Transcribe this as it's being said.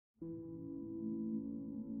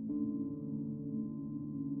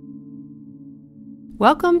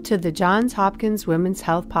Welcome to the Johns Hopkins Women's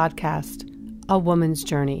Health Podcast, A Woman's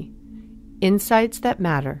Journey, Insights That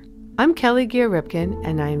Matter. I'm Kelly Gear-Ripken,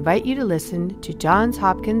 and I invite you to listen to Johns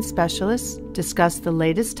Hopkins specialists discuss the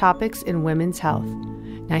latest topics in women's health.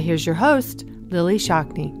 Now here's your host, Lillie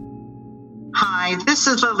Shockney. Hi, this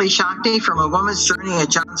is Lillie Shockney from A Woman's Journey at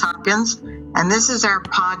Johns Hopkins, and this is our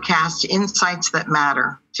podcast, Insights That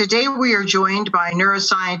Matter. Today we are joined by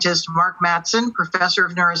neuroscientist Mark Mattson, professor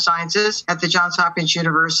of neurosciences at the Johns Hopkins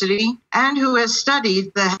University, and who has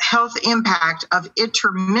studied the health impact of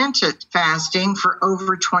intermittent fasting for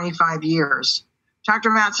over 25 years. Dr.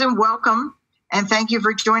 Mattson, welcome, and thank you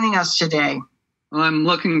for joining us today. Well, I'm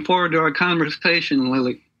looking forward to our conversation,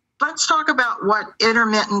 Lillie. Let's talk about what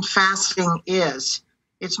intermittent fasting is.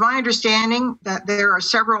 It's my understanding that there are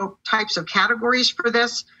several types of categories for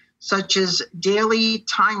this, such as daily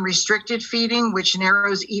time-restricted feeding, which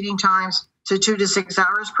narrows eating times to 2 to 6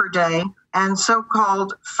 hours per day, and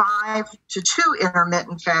so-called 5 to 2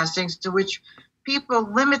 intermittent fastings, to which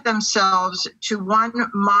people limit themselves to one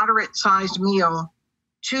moderate-sized meal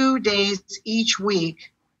 2 days each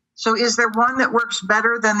week. So is there one that works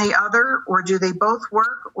better than the other, or do they both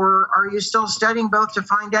work, or are you still studying both to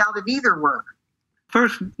find out if either work?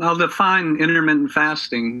 First, I'll define intermittent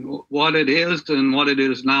fasting, what it is and what it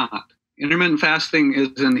is not. Intermittent fasting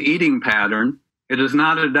is an eating pattern. It is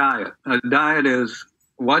not a diet. A diet is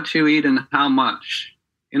what you eat and how much.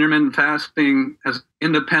 Intermittent fasting is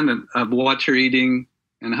independent of what you're eating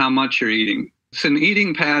and how much you're eating. It's an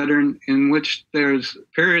eating pattern in which there's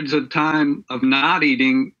periods of time of not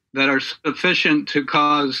eating that are sufficient to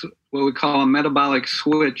cause what we call a metabolic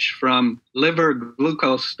switch from liver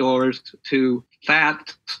glucose stores to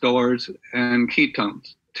fat stores and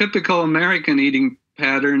ketones. Typical American eating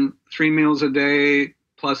pattern, 3 meals a day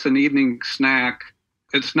plus an evening snack.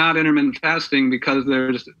 It's not intermittent fasting because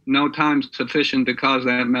there's no time sufficient to cause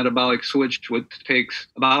that metabolic switch, which takes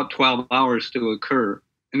about 12 hours to occur.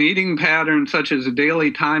 An eating pattern such as daily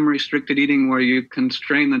time-restricted eating where you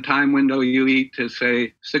constrain the time window you eat to,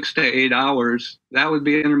 say, 6 to 8 hours, that would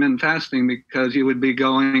be intermittent fasting because you would be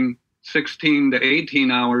going 16 to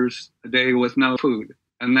 18 hours a day with no food,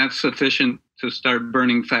 and that's sufficient to start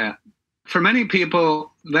burning fat. For many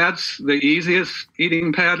people, that's the easiest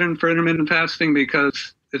eating pattern for intermittent fasting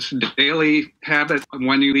because it's a daily habit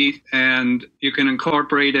when you eat, and you can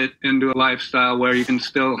incorporate it into a lifestyle where you can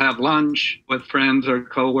still have lunch with friends or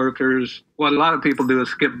coworkers. What a lot of people do is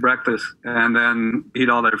skip breakfast and then eat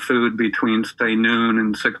all their food between, say, noon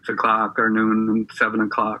and 6 o'clock or noon and 7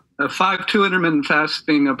 o'clock. The 5-2 intermittent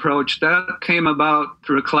fasting approach, that came about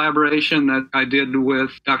through a collaboration that I did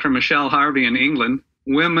with Dr. Michelle Harvey in England.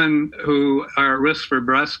 Women who are at risk for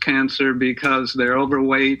breast cancer because they're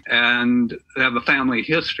overweight and have a family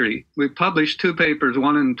history. We published 2 papers,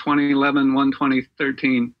 one in 2011, one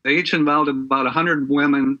 2013. They each involved about 100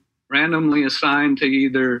 women randomly assigned to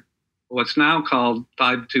either what's now called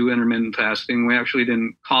 5-2 intermittent fasting. We actually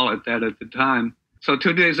didn't call it that at the time. So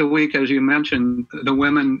 2 days a week, as you mentioned, the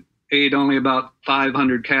women ate only about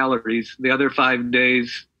 500 calories. The other 5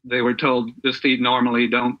 days, they were told, just eat normally,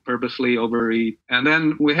 don't purposely overeat. And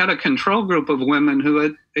then we had a control group of women who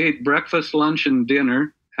had ate breakfast, lunch, and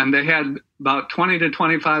dinner, and they had about 20 to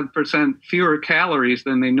 25% fewer calories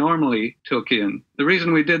than they normally took in. The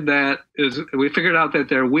reason we did that is we figured out that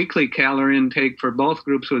their weekly calorie intake for both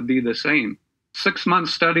groups would be the same. 6-month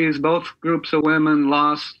studies, both groups of women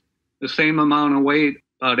lost the same amount of weight,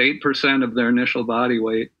 about 8% of their initial body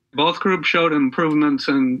weight. Both groups showed improvements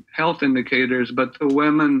in health indicators, but the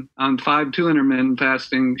women on 5-2 intermittent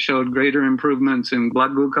fasting showed greater improvements in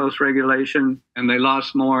blood glucose regulation, and they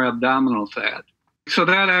lost more abdominal fat. So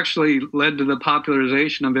that actually led to the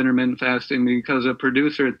popularization of intermittent fasting because a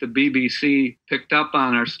producer at the BBC picked up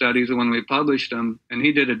on our studies when we published them, and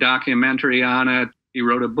he did a documentary on it. He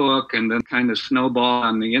wrote a book and then kind of snowballed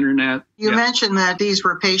on the internet. You mentioned that these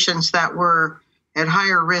were patients that were at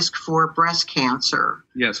higher risk for breast cancer.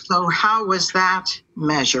 Yes. So how was that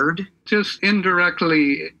measured? Just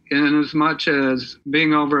indirectly, in as much as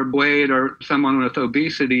being overweight or someone with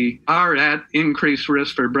obesity are at increased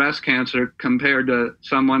risk for breast cancer compared to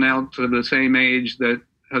someone else of the same age that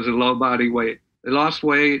has a low body weight. They lost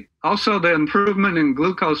weight. Also, the improvement in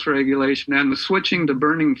glucose regulation and the switching to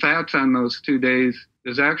burning fats on those 2 days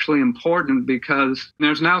is actually important because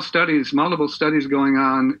there's now multiple studies going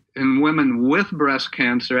on in women with breast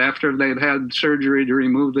cancer after they've had surgery to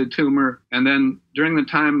remove the tumor. And then during the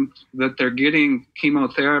time that they're getting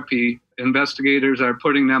chemotherapy, investigators are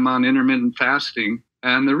putting them on intermittent fasting.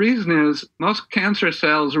 And the reason is most cancer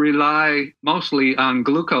cells rely mostly on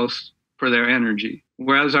glucose for their energy.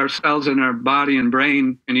 whereas our cells in our body and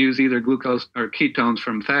brain can use either glucose or ketones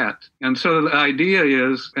from fat. And so the idea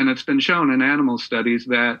is, and it's been shown in animal studies,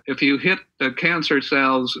 that if you hit the cancer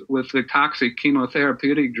cells with the toxic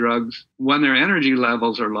chemotherapeutic drugs when their energy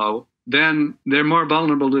levels are low, then they're more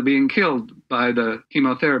vulnerable to being killed by the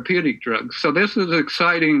chemotherapeutic drugs. So this is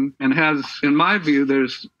exciting and has, in my view,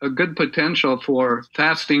 there's a good potential for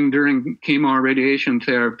fasting during chemo or radiation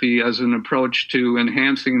therapy as an approach to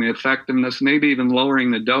enhancing the effectiveness, maybe even lowering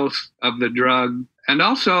the dose of the drug. And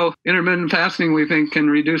also, intermittent fasting, we think, can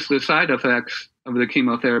reduce the side effects of the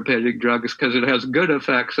chemotherapeutic drugs because it has good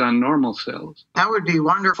effects on normal cells. That would be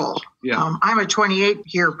wonderful. Yeah. I'm a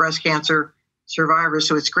 28-year breast cancer survivor,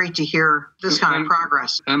 so it's great to hear this kind of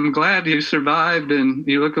progress. I'm glad you survived, and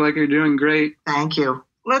you look like you're doing great. Thank you.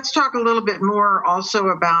 Let's talk a little bit more also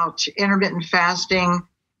about intermittent fasting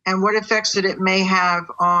and what effects that it may have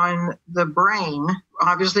on the brain.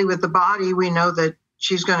 Obviously, with the body, we know that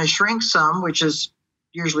she's going to shrink some, which is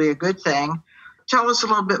usually a good thing. Tell us a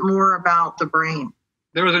little bit more about the brain.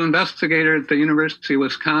 There was an investigator at the University of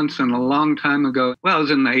Wisconsin a long time ago. Well, it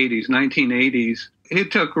was in the 1980s. He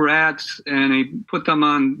took rats and he put them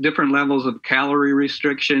on different levels of calorie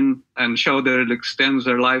restriction and showed that it extends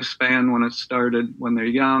their lifespan when they're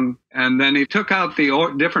young. And then he took out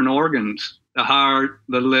the different organs, the heart,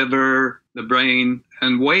 the liver, the brain,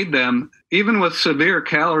 and weighed them, even with severe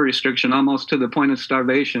calorie restriction, almost to the point of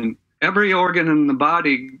starvation. Every organ in the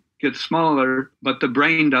body gets smaller, but the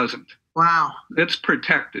brain doesn't. Wow. It's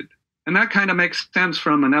protected. And that kind of makes sense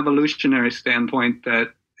from an evolutionary standpoint,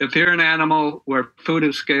 that if you're an animal where food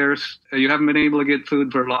is scarce, you haven't been able to get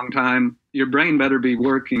food for a long time, your brain better be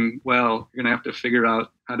working well. You're going to have to figure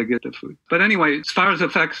out how to get the food. But anyway, as far as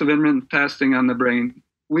effects of intermittent fasting on the brain,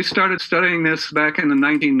 we started studying this back in the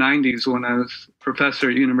 1990s when I was professor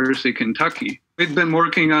at University of Kentucky. We'd been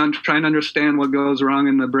working on trying to understand what goes wrong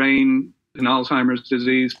in the brain in Alzheimer's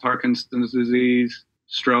disease, Parkinson's disease,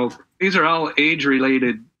 stroke. These are all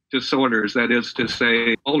age-related disorders. That is to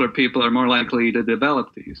say, older people are more likely to develop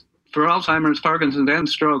these. For Alzheimer's, Parkinson's, and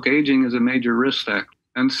stroke, aging is a major risk factor.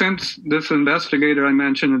 And since this investigator I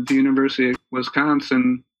mentioned at the University of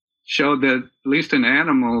Wisconsin showed that, at least in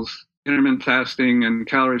animals, intermittent fasting and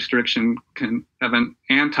calorie restriction can have an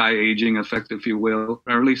anti-aging effect, if you will,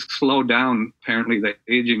 or at least slow down, apparently, the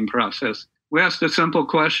aging process, we asked a simple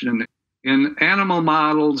question. In animal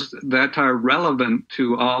models that are relevant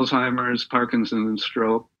to Alzheimer's, Parkinson's, and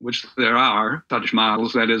stroke, which there are such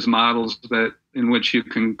models, that is, models that in which you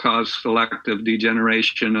can cause selective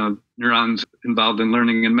degeneration of neurons involved in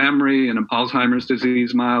learning and memory in an Alzheimer's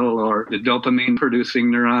disease model, or the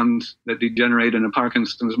dopamine-producing neurons that degenerate in a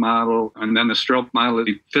Parkinson's model, and then the stroke model,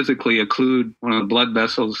 you physically occlude one of the blood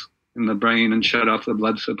vessels in the brain and shut off the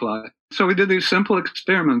blood supply. So we did these simple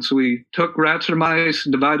experiments. We took rats or mice,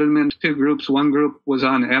 divided them into two groups. One group was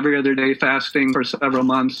on every other day fasting for several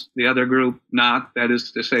months. The other group not. That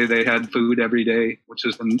is to say, they had food every day, which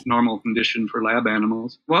is the normal condition for lab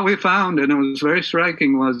animals. What we found, and it was very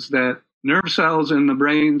striking, was that nerve cells in the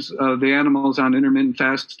brains of the animals on intermittent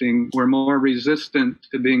fasting were more resistant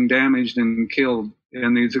to being damaged and killed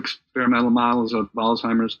in these experimental models of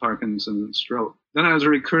Alzheimer's, Parkinson's, and stroke. Then I was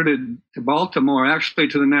recruited to Baltimore, actually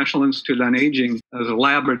to the National Institute on Aging as a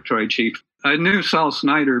laboratory chief. I knew Saul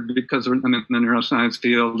Snyder because I'm in the neuroscience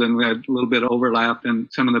field, and we had a little bit of overlap in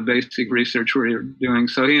some of the basic research we were doing.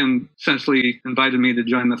 So he essentially invited me to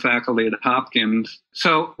join the faculty at Hopkins.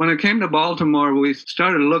 So when it came to Baltimore, we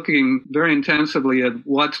started looking very intensively at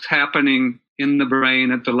what's happening in the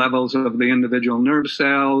brain at the levels of the individual nerve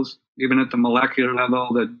cells, even at the molecular level,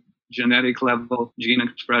 the genetic level, gene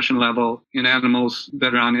expression level in animals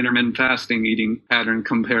that are on intermittent fasting eating pattern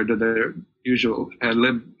compared to their usual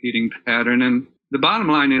ad-lib eating pattern. And the bottom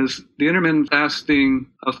line is the intermittent fasting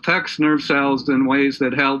affects nerve cells in ways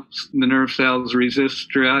that helps the nerve cells resist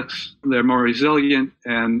stress. They're more resilient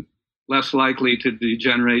and less likely to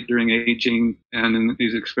degenerate during aging and in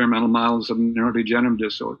these experimental models of neurodegenerative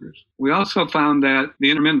disorders. We also found that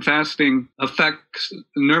the intermittent fasting affects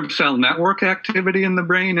nerve cell network activity in the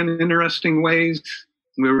brain in interesting ways.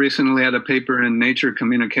 We recently had a paper in Nature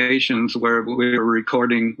Communications where we were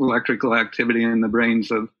recording electrical activity in the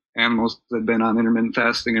brains of animals that had been on intermittent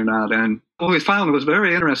fasting or not. And what we found was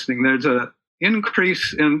very interesting. There's an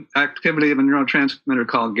increase in activity of a neurotransmitter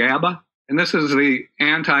called GABA. And this is the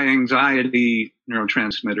anti-anxiety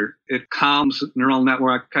neurotransmitter. It calms neural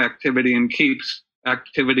network activity and keeps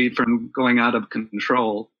activity from going out of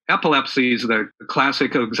control. Epilepsy is the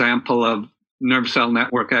classic example of nerve cell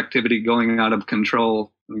network activity going out of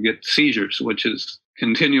control. We get seizures, which is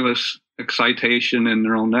continuous excitation in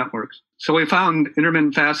neural networks. So we found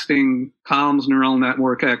intermittent fasting calms neural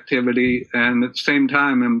network activity and at the same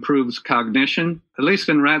time improves cognition, at least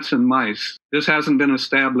in rats and mice. This hasn't been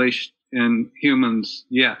established in humans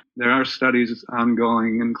yet. There are studies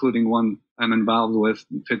ongoing, including one I'm involved with,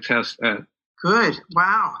 to test that. Good.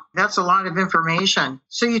 Wow. That's a lot of information.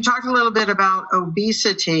 So you talked a little bit about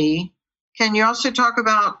obesity. Can you also talk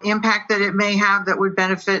about impact that it may have that would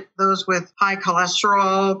benefit those with high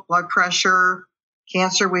cholesterol, blood pressure,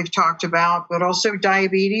 cancer we've talked about, but also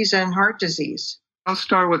diabetes and heart disease? I'll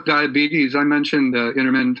start with diabetes. I mentioned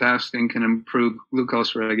intermittent fasting can improve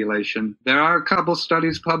glucose regulation. There are a couple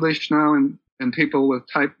studies published now in people with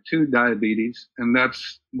type 2 diabetes, and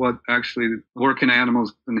that's what actually work in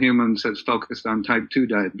animals and humans has focused on type 2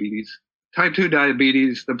 diabetes. Type 2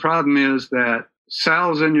 diabetes, the problem is that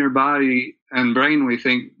cells in your body and brain, we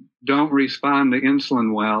think, don't respond to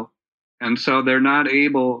insulin well, and so they're not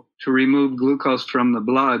able to remove glucose from the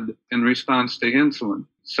blood in response to insulin.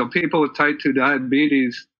 So people with type 2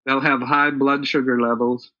 diabetes, they'll have high blood sugar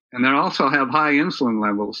levels, and they'll also have high insulin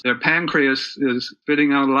levels. Their pancreas is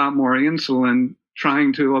spitting out a lot more insulin,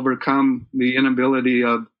 trying to overcome the inability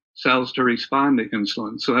of cells to respond to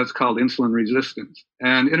insulin. So that's called insulin resistance.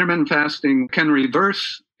 And intermittent fasting can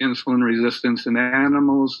reverse insulin resistance in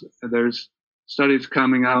animals. There's studies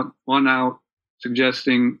coming out, one out,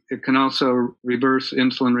 suggesting it can also reverse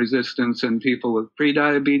insulin resistance in people with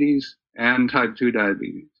prediabetes and type 2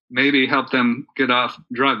 diabetes. Maybe help them get off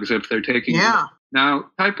drugs if they're taking drugs. Now,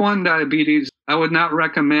 type 1 diabetes, I would not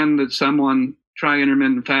recommend that someone try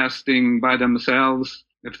intermittent fasting by themselves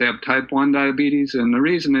if they have type 1 diabetes. And the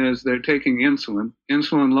reason is they're taking insulin.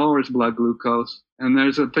 Insulin lowers blood glucose. And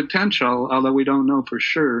there's a potential, although we don't know for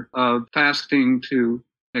sure, of fasting to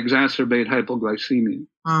exacerbate hypoglycemia.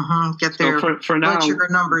 Get their blood sugar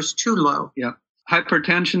numbers too low. Yeah.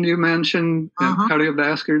 Hypertension you mentioned, and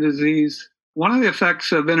cardiovascular disease. One of the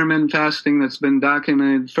effects of intermittent fasting that's been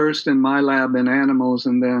documented first in my lab in animals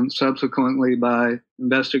and then subsequently by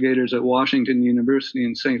investigators at Washington University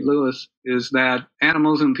in St. Louis is that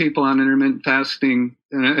animals and people on intermittent fasting,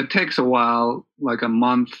 and it takes a while, like a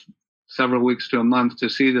month, several weeks to a month to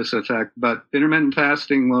see this effect, but intermittent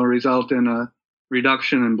fasting will result in a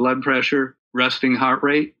reduction in blood pressure, resting heart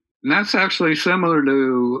rate. And that's actually similar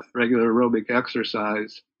to regular aerobic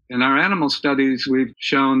exercise. In our animal studies, we've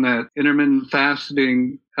shown that intermittent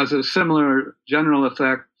fasting has a similar general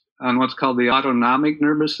effect on what's called the autonomic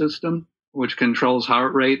nervous system, which controls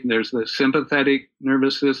heart rate. There's the sympathetic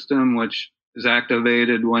nervous system, which is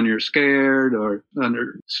activated when you're scared or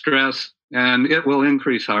under stress, and it will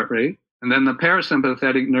increase heart rate. And then the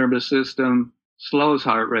parasympathetic nervous system slows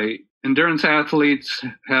heart rate. Endurance athletes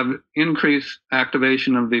have increased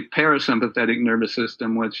activation of the parasympathetic nervous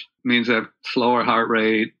system, which means they have slower heart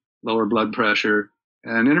rate, lower blood pressure.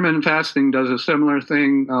 And intermittent fasting does a similar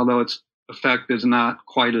thing, although its effect is not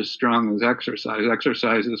quite as strong as exercise.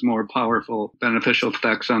 Exercise is more powerful, beneficial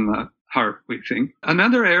effects on the heart, we think.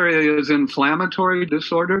 Another area is inflammatory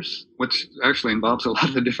disorders, which actually involves a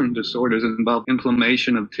lot of different disorders. It involves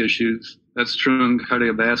inflammation of tissues. That's true in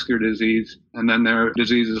cardiovascular disease. And then there are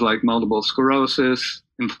diseases like multiple sclerosis,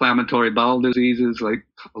 inflammatory bowel diseases like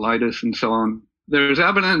colitis and so on. There's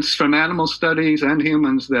evidence from animal studies and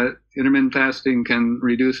humans that intermittent fasting can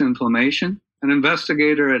reduce inflammation. An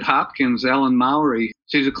investigator at Hopkins, Ellen Mowry,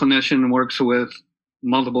 she's a clinician and works with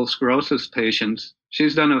multiple sclerosis patients.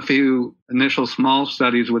 She's done a few initial small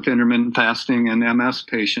studies with intermittent fasting in MS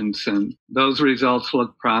patients, and those results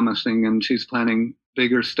look promising, and she's planning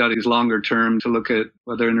bigger studies longer term to look at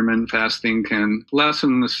whether intermittent fasting can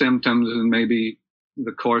lessen the symptoms and maybe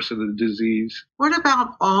the course of the disease. What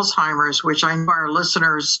about Alzheimer's, which I know our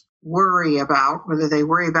listeners worry about, whether they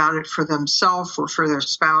worry about it for themselves or for their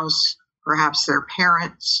spouse, perhaps their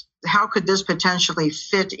parents? How could this potentially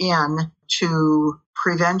fit in to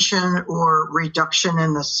prevention or reduction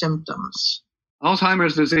in the symptoms?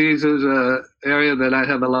 Alzheimer's disease is an area that I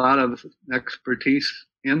have a lot of expertise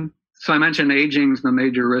in. So I mentioned aging is the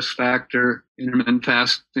major risk factor. Intermittent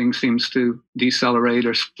fasting seems to decelerate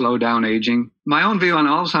or slow down aging. My own view on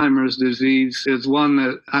Alzheimer's disease is one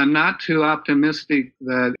that I'm not too optimistic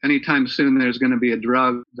that anytime soon there's going to be a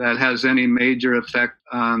drug that has any major effect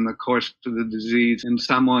on the course of the disease in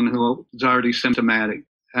someone who is already symptomatic.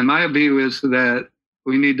 And my view is that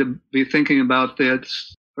we need to be thinking about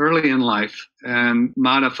this early in life and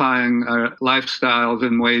modifying our lifestyles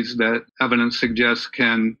in ways that evidence suggests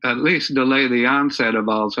can at least delay the onset of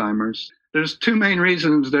Alzheimer's. There's two main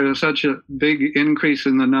reasons there's such a big increase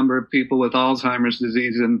in the number of people with Alzheimer's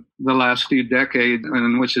disease in the last few decades,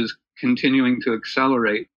 and which is continuing to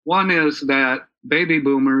accelerate. One is that baby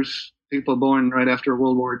boomers people born right after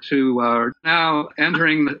World War II are now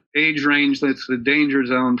entering the age range that's the danger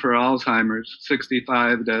zone for Alzheimer's,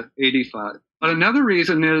 65 to 85. But another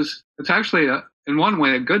reason is, it's actually, in one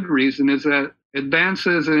way, a good reason, is that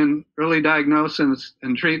advances in early diagnosis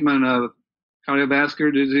and treatment of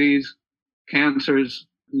cardiovascular disease, cancers,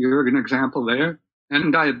 you're an example there,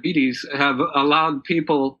 and diabetes have allowed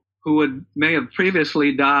people who may have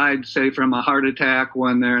previously died, say, from a heart attack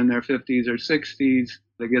when they're in their 50s or 60s.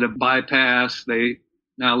 They get a bypass. They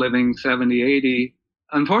now living 70, 80.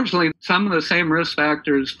 Unfortunately, some of the same risk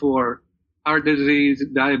factors for heart disease,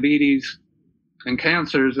 diabetes, and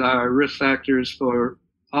cancers are risk factors for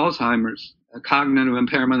Alzheimer's, cognitive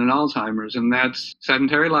impairment and Alzheimer's. And that's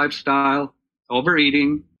sedentary lifestyle,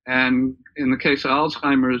 overeating, and in the case of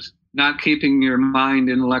Alzheimer's, not keeping your mind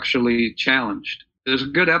intellectually challenged. There's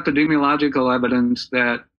good epidemiological evidence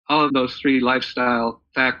that all of those three lifestyle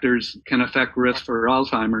factors can affect risk for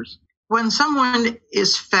Alzheimer's. When someone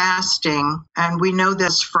is fasting, and we know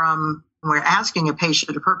this from when we're asking a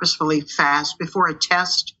patient to purposefully fast before a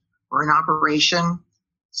test or an operation,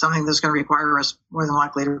 something that's going to require us more than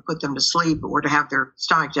likely to put them to sleep or to have their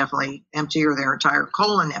stomach definitely empty or their entire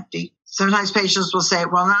colon empty. Sometimes patients will say,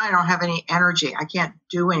 well, now I don't have any energy. I can't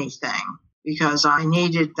do anything because I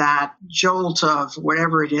needed that jolt of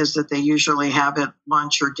whatever it is that they usually have at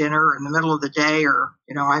lunch or dinner or in the middle of the day, or,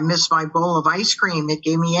 I missed my bowl of ice cream. It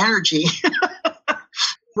gave me energy.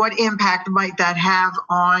 What impact might that have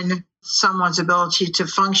on someone's ability to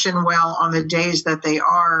function well on the days that they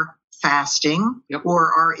are fasting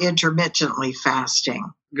or are intermittently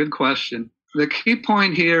fasting? Good question. The key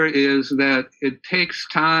point here is that it takes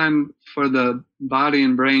time for the body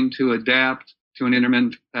and brain to adapt to an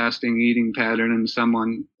intermittent fasting eating pattern in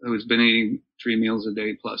someone who's been eating 3 meals a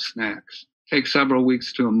day plus snacks. It takes several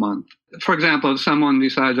weeks to a month. For example, if someone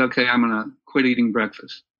decides, okay, I'm going to quit eating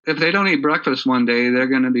breakfast. If they don't eat breakfast one day, they're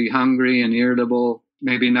going to be hungry and irritable,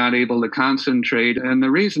 maybe not able to concentrate. And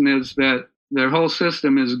the reason is that their whole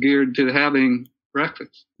system is geared to having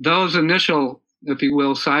breakfast. Those initial, if you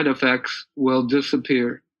will, side effects will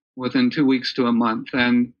disappear within 2 weeks to a month.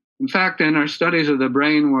 And in fact, in our studies of the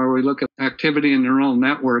brain where we look at activity in neural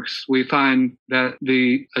networks, we find that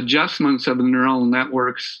the adjustments of the neural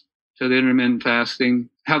networks to the intermittent fasting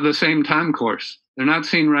have the same time course. They're not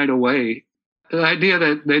seen right away. The idea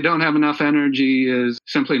that they don't have enough energy is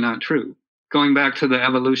simply not true. Going back to the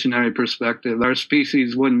evolutionary perspective, our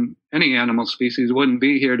species any animal species wouldn't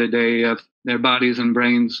be here today if their bodies and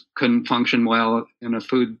brains couldn't function well in a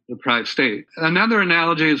food-deprived state. Another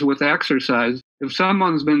analogy is with exercise. If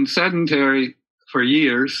someone's been sedentary for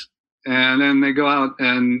years and then they go out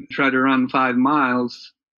and try to run 5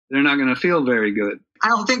 miles, they're not going to feel very good. I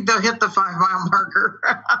don't think they'll hit the 5-mile marker.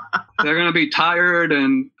 They're going to be tired,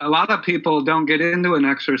 and a lot of people don't get into an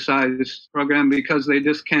exercise program because they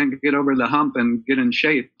just can't get over the hump and get in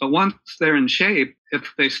shape. But once they're in shape,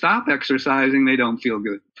 if they stop exercising, they don't feel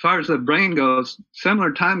good. As far as the brain goes,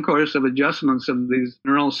 similar time course of adjustments of these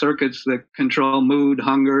neural circuits that control mood,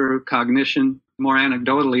 hunger, cognition. More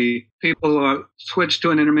anecdotally, people who switch to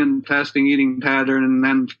an intermittent fasting eating pattern and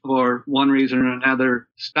then for one reason or another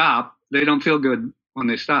stop, they don't feel good when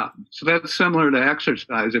they stop. So that's similar to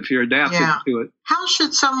exercise if you're adapted to it. How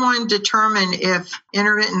should someone determine if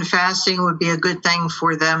intermittent fasting would be a good thing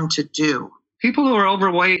for them to do? People who are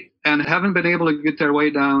overweight and haven't been able to get their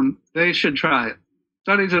weight down, they should try it.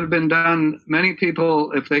 Studies that have been done, many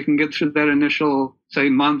people, if they can get through that initial, say,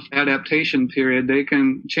 month adaptation period, they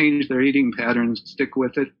can change their eating patterns, stick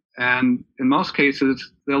with it. And in most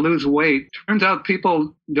cases, they'll lose weight. Turns out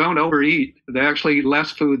people don't overeat. They actually eat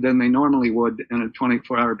less food than they normally would in a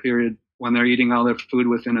 24-hour period when they're eating all their food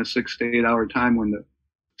within a 6 to 8 hour time window.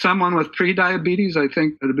 Someone with pre-diabetes, I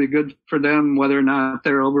think it'd be good for them, whether or not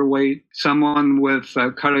they're overweight. Someone with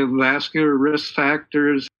cardiovascular risk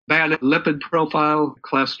factors, bad lipid profile,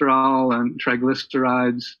 cholesterol and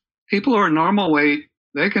triglycerides. People who are normal weight,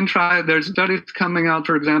 they can try. There's studies coming out,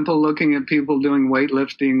 for example, looking at people doing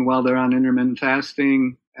weightlifting while they're on intermittent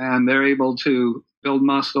fasting, and they're able to build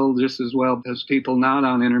muscle just as well as people not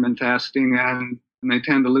on intermittent fasting, and they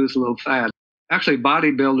tend to lose a little fat. Actually,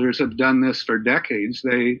 bodybuilders have done this for decades.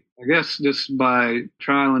 They, I guess, just by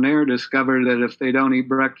trial and error, discovered that if they don't eat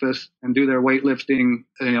breakfast and do their weightlifting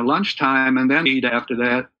at lunchtime and then eat after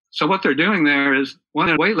that. So what they're doing there is, when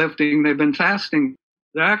they're weightlifting, they've been fasting.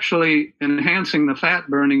 They're actually enhancing the fat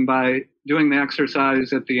burning by doing the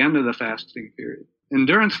exercise at the end of the fasting period.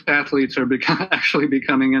 Endurance athletes are actually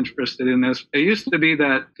becoming interested in this. It used to be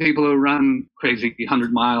that people who run crazy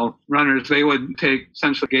 100-mile runners, they would take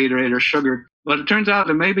essentially Gatorade or sugar. But it turns out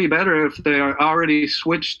it may be better if they are already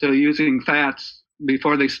switched to using fats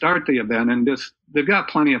before they start the event, and they've got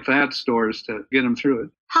plenty of fat stores to get them through it.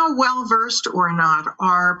 How well versed or not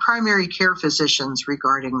are primary care physicians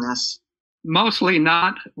regarding this? Mostly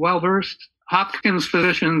not well versed. Hopkins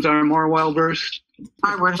physicians are more well versed.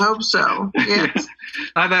 I would hope so. Yes.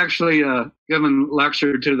 I've actually given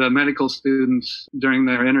lecture to the medical students during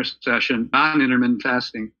their intersession on intermittent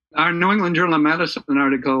fasting. Our New England Journal of Medicine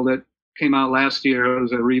article that came out last year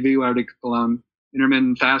was a review article on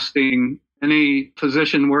intermittent fasting. Any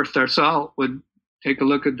physician worth their salt would take a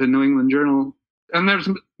look at the New England Journal. And there's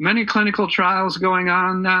many clinical trials going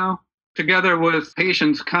on now, together with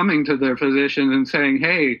patients coming to their physician and saying,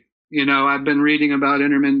 hey, I've been reading about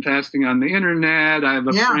intermittent fasting on the internet. I have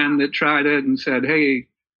a friend that tried it and said, hey,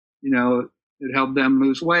 it helped them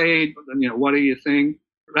lose weight. What do you think?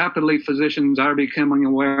 Rapidly, physicians are becoming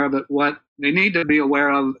aware of it. What they need to be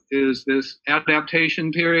aware of is this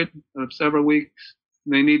adaptation period of several weeks.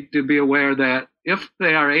 They need to be aware that if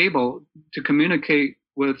they are able to communicate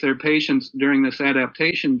with their patients during this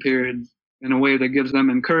adaptation period in a way that gives them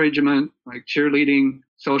encouragement, like cheerleading,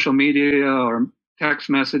 social media, or text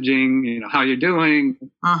messaging, how you doing?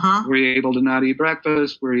 Were you able to not eat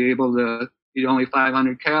breakfast? Were you able to eat only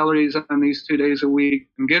 500 calories on these 2 days a week?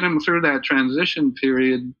 And get them through that transition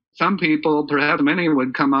period. Some people, perhaps many,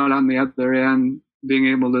 would come out on the other end being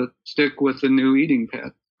able to stick with the new eating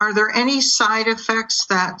pattern. Are there any side effects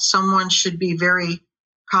that someone should be very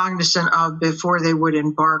cognizant of before they would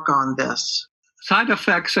embark on this? Side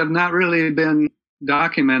effects have not really been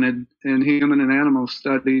documented in human and animal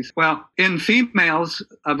studies. Well, in females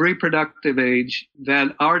of reproductive age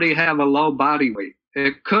that already have a low body weight,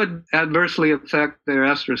 it could adversely affect their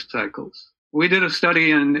estrus cycles. We did a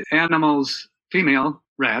study in animals, female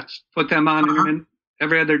rats, put them on intermittent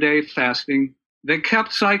every other day fasting. They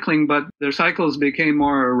kept cycling, but their cycles became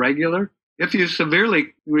more irregular. If you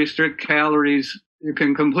severely restrict calories, you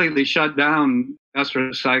can completely shut down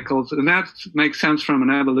estrus cycles. And that makes sense from an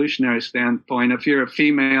evolutionary standpoint. If you're a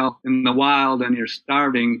female in the wild and you're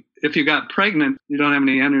starving, if you got pregnant, you don't have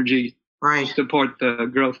any energy to support the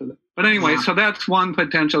growth of it. But anyway, so that's one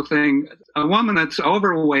potential thing. A woman that's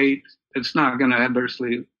overweight, it's not going to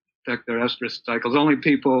adversely affect their estrus cycles. Only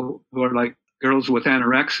people who are like girls with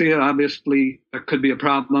anorexia, obviously, that could be a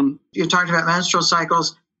problem. You talked about menstrual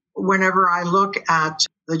cycles. Whenever I look at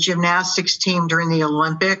the gymnastics team during the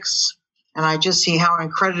Olympics, and I just see how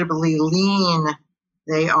incredibly lean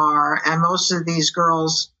they are, and most of these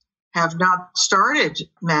girls have not started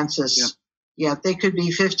menses yet. They could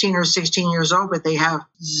be 15 or 16 years old, but they have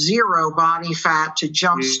zero body fat to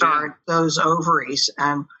jumpstart those ovaries.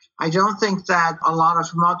 And I don't think that a lot of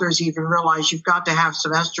mothers even realize you've got to have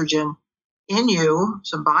some estrogen in you,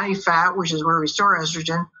 some body fat, which is where we store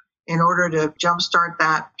estrogen, in order to jumpstart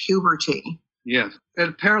that puberty. Yes.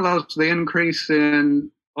 It parallels the increase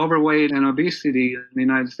in overweight and obesity in the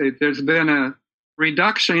United States. There's been a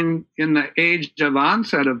reduction in the age of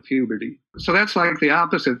onset of puberty. So that's like the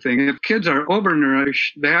opposite thing. If kids are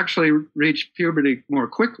overnourished, they actually reach puberty more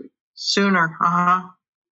quickly. Sooner.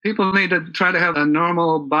 People need to try to have a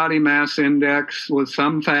normal body mass index with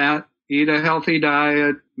some fat, eat a healthy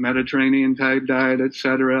diet, Mediterranean type diet,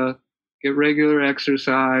 etc. Get regular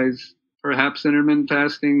exercise. Perhaps intermittent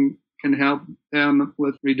fasting can help them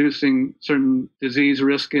with reducing certain disease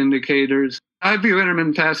risk indicators. I view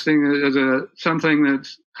intermittent fasting as something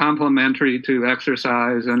that's complementary to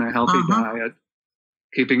exercise and a healthy diet,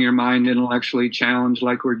 keeping your mind intellectually challenged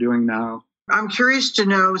like we're doing now. I'm curious to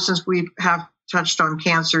know, since we have touched on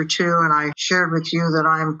cancer too, and I shared with you that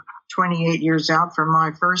I'm 28 years out from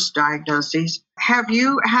my first diagnoses. Have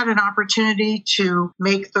you had an opportunity to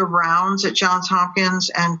make the rounds at Johns Hopkins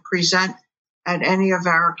and present at any of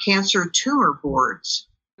our cancer tumor boards?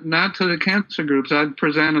 Not to the cancer groups. I've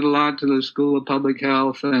presented a lot to the School of Public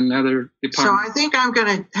Health and other departments. So I think I'm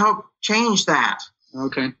going to help change that.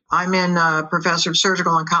 Okay. I'm in professor of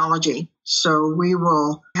surgical oncology, so we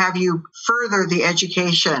will have you further the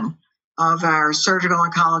education of our surgical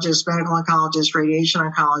oncologists, medical oncologists, radiation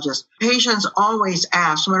oncologists. Patients always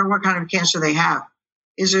ask, no matter what kind of cancer they have,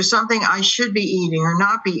 is there something I should be eating or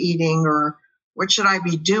not be eating, or what should I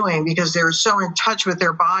be doing? Because they're so in touch with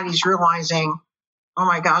their bodies, realizing, oh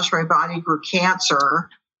my gosh, my body grew cancer.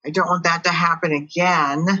 I don't want that to happen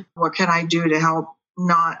again. What can I do to help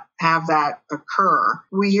not have that occur?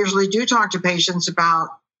 We usually do talk to patients about,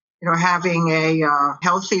 having a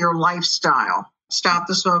healthier lifestyle. Stop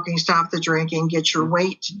the smoking, stop the drinking, get your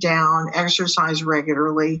weight down, exercise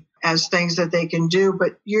regularly as things that they can do.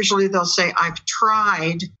 But usually they'll say, I've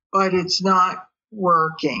tried, but it's not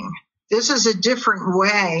working. This is a different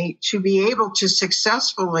way to be able to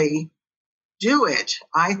successfully do it,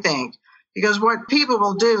 I think. Because what people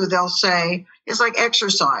will do, they'll say, it's like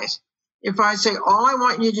exercise. If I say, all I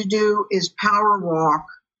want you to do is power walk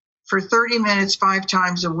for 30 minutes 5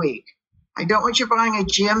 times a week. I don't want you buying a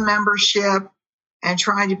gym membership and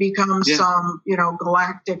trying to become some,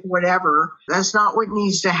 galactic whatever. That's not what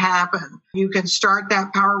needs to happen. You can start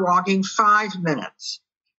that power walking 5 minutes,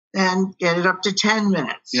 then get it up to 10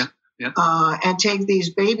 minutes. And take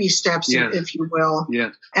these baby steps, if you will.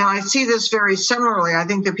 Yes. And I see this very similarly. I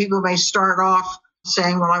think that people may start off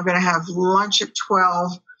saying, well, I'm going to have lunch at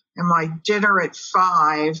 12 and my dinner at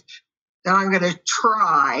 5. Then I'm going to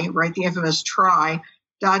try, right, the infamous try,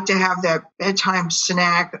 not to have that bedtime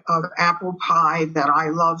snack of apple pie that I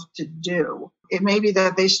love to do. It may be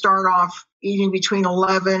that they start off eating between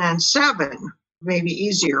 11 and 7, maybe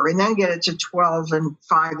easier, and then get it to 12 and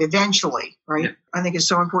 5 eventually, right? Yeah. I think it's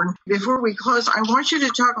so important. Before we close, I want you to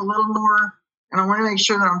talk a little more, and I want to make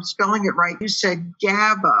sure that I'm spelling it right. You said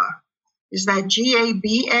GABA. Is that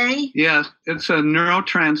GABA? Yes, it's a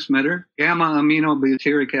neurotransmitter,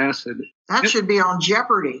 gamma-aminobutyric acid. That should be on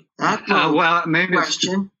Jeopardy. Well, maybe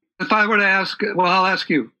question. If I were to ask, I'll ask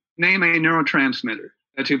you, name a neurotransmitter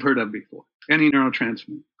that you've heard of before. Any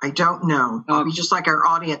neurotransmitter. I don't know. I'll be just like our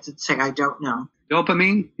audience and say, I don't know.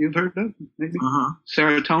 Dopamine, you've heard of, maybe?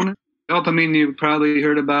 Serotonin. Dopamine, you've probably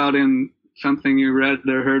heard about in something you read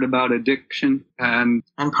or heard about addiction. And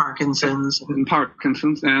Parkinson's. And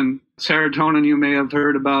Parkinson's. And serotonin, you may have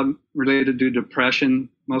heard about related to depression.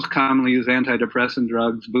 Most commonly used antidepressant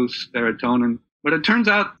drugs boost serotonin. But it turns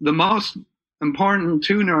out the most important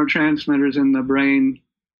 2 neurotransmitters in the brain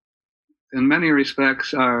in many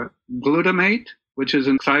respects are glutamate, which is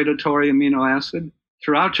an excitatory amino acid.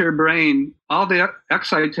 Throughout your brain, all the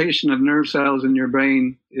excitation of nerve cells in your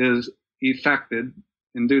brain is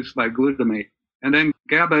induced by glutamate. And then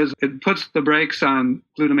GABA, it puts the brakes on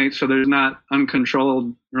glutamate so there's not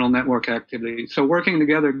uncontrolled neural network activity. So working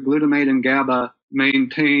together, glutamate and GABA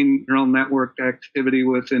maintain neural network activity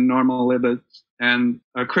within normal limits and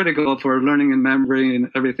are critical for learning and memory and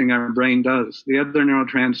everything our brain does. The other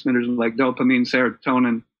neurotransmitters like dopamine,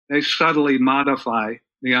 serotonin, they subtly modify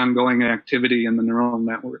the ongoing activity in the neural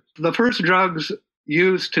network. The first drugs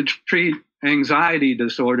used to treat anxiety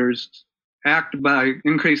disorders act by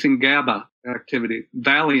increasing GABA activity.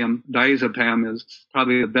 Valium, diazepam is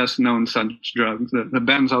probably the best known such drug, the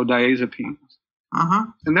benzodiazepines.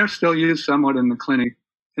 And they're still used somewhat in the clinic.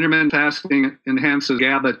 Intermittent fasting enhances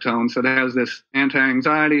GABA tone, so it has this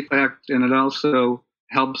anti-anxiety effect, and it also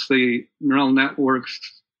helps the neural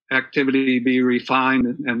networks activity be refined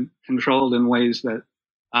and controlled in ways that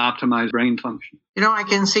optimize brain function. I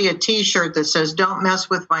can see a T-shirt that says, "Don't mess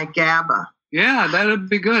with my GABA." Yeah, that would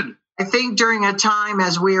be good. I think during a time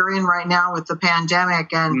as we are in right now with the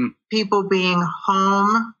pandemic and people being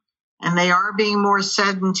home, and they are being more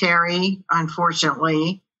sedentary,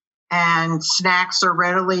 unfortunately, and snacks are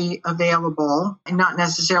readily available, and not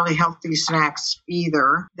necessarily healthy snacks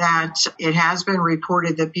either, that it has been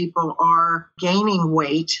reported that people are gaining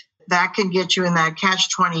weight. That can get you in that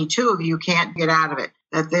catch-22 if you can't get out of it.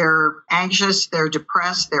 That they're anxious, they're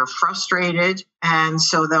depressed, they're frustrated, and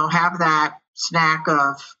so they'll have that snack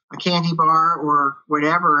of a candy bar or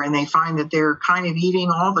whatever, and they find that they're kind of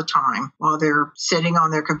eating all the time while they're sitting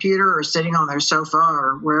on their computer or sitting on their sofa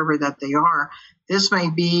or wherever that they are. This may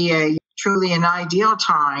be truly an ideal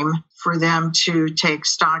time for them to take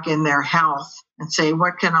stock in their health and say,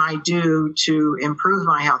 what can I do to improve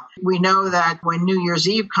my health? We know that when New Year's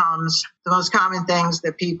Eve comes, the most common things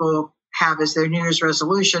that people have as their New Year's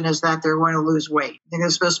resolution is that they're going to lose weight. I think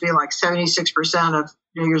it's supposed to be like 76% of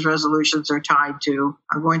New Year's resolutions are tied to,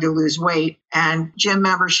 I'm going to lose weight. And gym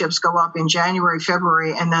memberships go up in January,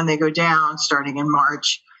 February, and then they go down starting in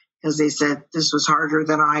March because they said this was harder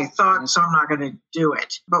than I thought, so I'm not going to do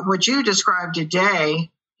it. But what you described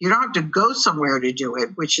today, you don't have to go somewhere to do it,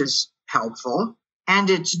 which is helpful, and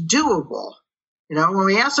it's doable. When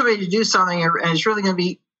we ask somebody to do something and it's really going to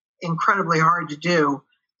be incredibly hard to do,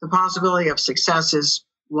 the possibility of success is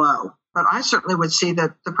low. But I certainly would see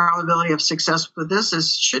that the probability of success with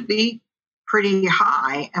this should be pretty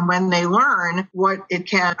high. And when they learn what it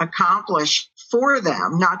can accomplish for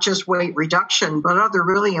them, not just weight reduction, but other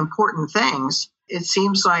really important things, it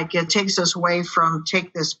seems like it takes us away from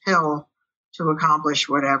take this pill to accomplish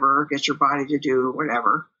whatever, get your body to do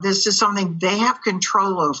whatever. This is something they have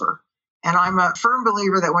control over. And I'm a firm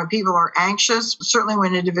believer that when people are anxious, certainly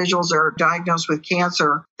when individuals are diagnosed with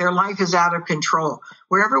cancer, their life is out of control.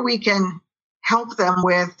 Wherever we can help them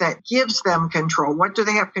with that gives them control, what do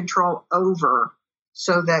they have control over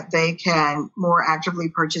so that they can more actively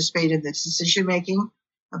participate in the decision making?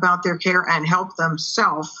 about their care and help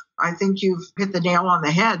themselves. I think you've hit the nail on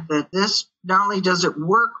the head that this not only does it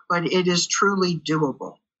work, but it is truly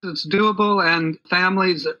doable. It's doable, and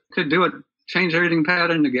families could do it, change their eating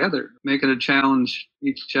pattern together, make it a challenge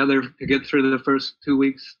each other to get through the first 2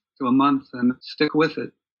 weeks to a month and stick with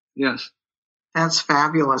it. Yes. That's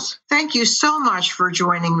fabulous. Thank you so much for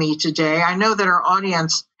joining me today. I know that our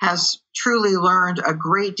audience has truly learned a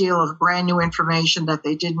great deal of brand new information that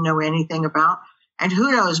they didn't know anything about. And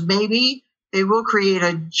who knows, maybe they will create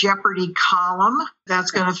a Jeopardy column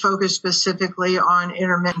that's going to focus specifically on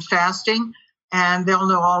intermittent fasting, and they'll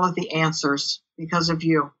know all of the answers because of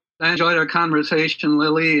you. I enjoyed our conversation,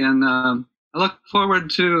 Lily, and I look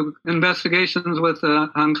forward to investigations with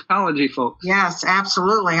oncology folks. Yes,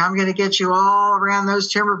 absolutely. I'm going to get you all around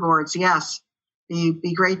those timber boards. Yes,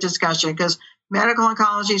 be great discussion because medical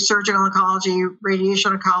oncology, surgical oncology,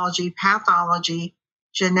 radiation oncology, pathology,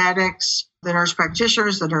 genetics, the nurse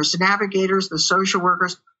practitioners, the nurse navigators, the social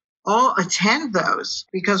workers, all attend those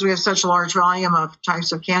because we have such a large volume of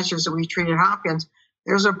types of cancers that we treat at Hopkins.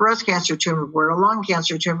 There's a breast cancer tumor board, a lung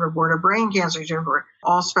cancer tumor board, a brain cancer tumor board,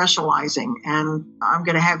 all specializing. And I'm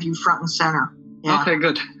going to have you front and center. Yeah. Okay,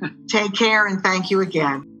 good. Take care and thank you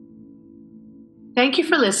again. Thank you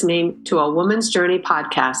for listening to A Woman's Journey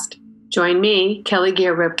podcast. Join me, Kelly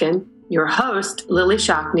Gear-Ripken, your host, Lillie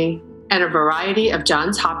Shockney, and a variety of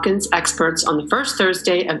Johns Hopkins experts on the first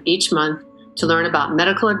Thursday of each month to learn about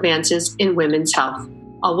medical advances in women's health.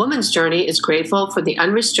 A Woman's Journey is grateful for the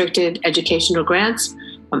unrestricted educational grants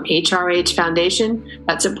from HRH Foundation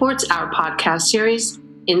that supports our podcast series,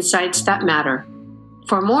 Insights That Matter.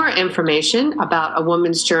 For more information about A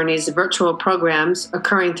Woman's Journey's virtual programs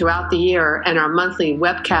occurring throughout the year and our monthly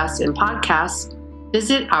webcasts and podcasts,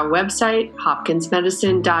 visit our website,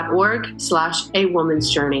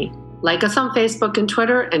 hopkinsmedicine.org/awomansjourney. Like us on Facebook and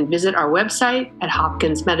Twitter, and visit our website at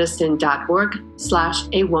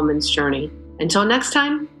hopkinsmedicine.org/awomansjourney. Until next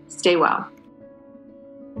time, stay well.